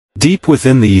Deep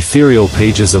within the ethereal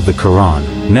pages of the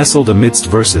Quran, nestled amidst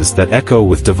verses that echo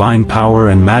with divine power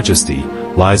and majesty,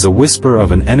 lies a whisper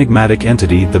of an enigmatic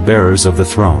entity, the bearers of the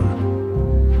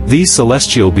throne. These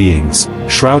celestial beings,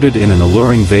 shrouded in an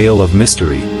alluring veil of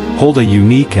mystery, hold a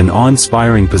unique and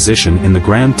awe-inspiring position in the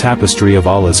grand tapestry of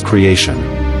Allah's creation.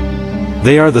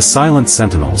 They are the silent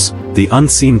sentinels, the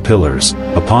unseen pillars,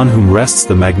 upon whom rests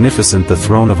the magnificent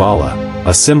throne of Allah,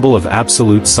 a symbol of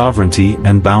absolute sovereignty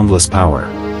and boundless power.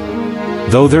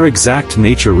 Though their exact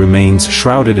nature remains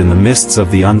shrouded in the mists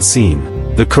of the unseen,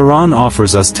 the Quran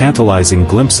offers us tantalizing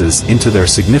glimpses into their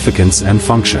significance and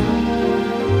function.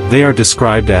 They are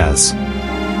described as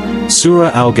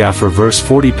Surah Al-Ghafir verse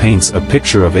 40 paints a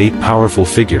picture of 8 powerful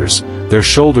figures, their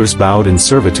shoulders bowed in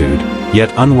servitude,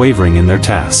 yet unwavering in their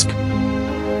task.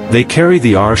 They carry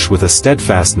the Arsh with a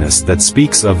steadfastness that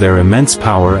speaks of their immense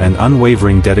power and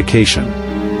unwavering dedication.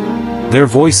 Their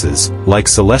voices, like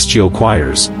celestial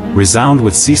choirs, resound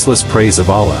with ceaseless praise of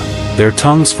Allah, their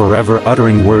tongues forever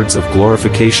uttering words of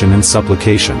glorification and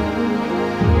supplication.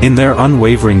 In their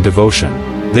unwavering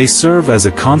devotion, they serve as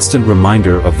a constant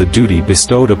reminder of the duty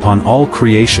bestowed upon all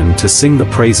creation to sing the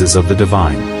praises of the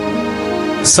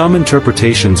divine. Some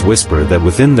interpretations whisper that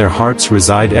within their hearts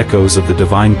reside echoes of the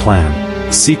divine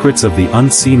plan, secrets of the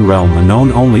unseen realm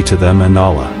known only to them and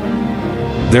Allah.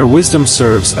 Their wisdom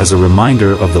serves as a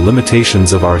reminder of the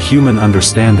limitations of our human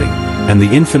understanding, and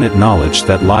the infinite knowledge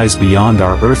that lies beyond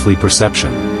our earthly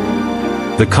perception.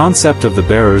 The concept of the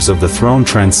bearers of the throne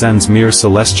transcends mere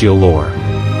celestial lore.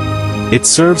 It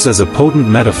serves as a potent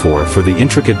metaphor for the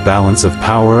intricate balance of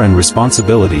power and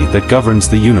responsibility that governs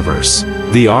the universe.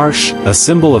 The Arsh, a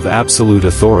symbol of absolute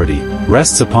authority,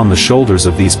 rests upon the shoulders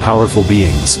of these powerful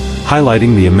beings,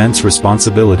 highlighting the immense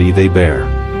responsibility they bear.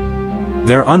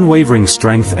 Their unwavering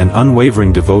strength and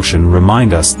unwavering devotion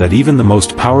remind us that even the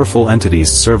most powerful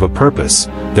entities serve a purpose,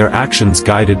 their actions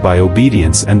guided by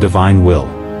obedience and divine will.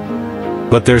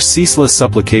 But their ceaseless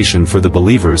supplication for the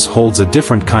believers holds a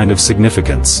different kind of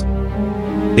significance.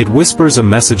 It whispers a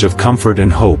message of comfort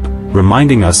and hope,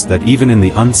 reminding us that even in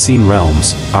the unseen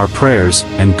realms, our prayers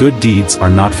and good deeds are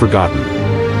not forgotten.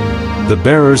 The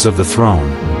bearers of the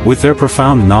throne, with their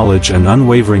profound knowledge and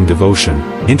unwavering devotion,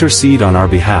 intercede on our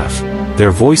behalf,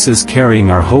 their voices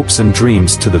carrying our hopes and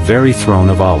dreams to the very throne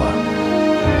of Allah.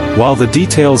 While the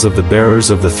details of the bearers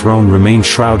of the throne remain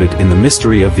shrouded in the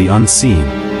mystery of the unseen,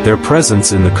 their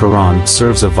presence in the Quran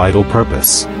serves a vital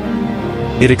purpose.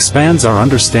 It expands our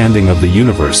understanding of the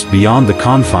universe beyond the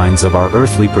confines of our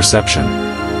earthly perception.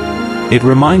 It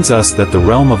reminds us that the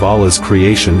realm of Allah's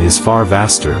creation is far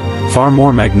vaster, far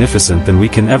more magnificent than we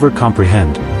can ever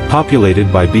comprehend,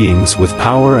 populated by beings with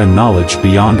power and knowledge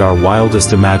beyond our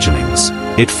wildest imaginings.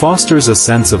 It fosters a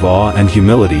sense of awe and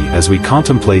humility as we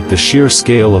contemplate the sheer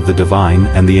scale of the divine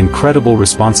and the incredible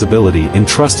responsibility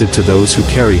entrusted to those who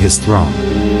carry His throne.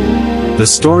 The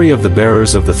story of the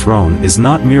bearers of the throne is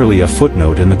not merely a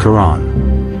footnote in the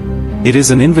Quran. It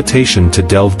is an invitation to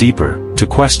delve deeper, to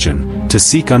question, to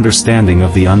seek understanding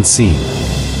of the unseen.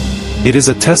 It is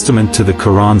a testament to the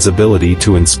Quran's ability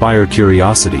to inspire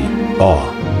curiosity,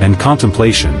 awe, and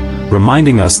contemplation,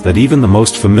 reminding us that even the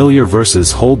most familiar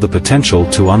verses hold the potential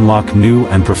to unlock new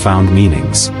and profound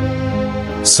meanings.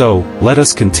 So, let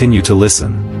us continue to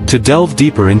listen, to delve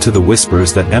deeper into the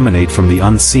whispers that emanate from the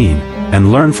unseen,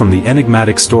 and learn from the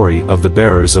enigmatic story of the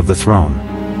bearers of the throne.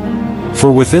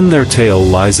 For within their tale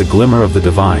lies a glimmer of the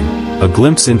divine, a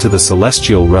glimpse into the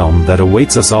celestial realm that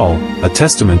awaits us all, a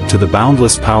testament to the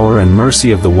boundless power and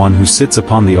mercy of the one who sits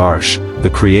upon the Arsh, the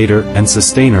creator and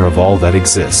sustainer of all that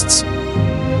exists.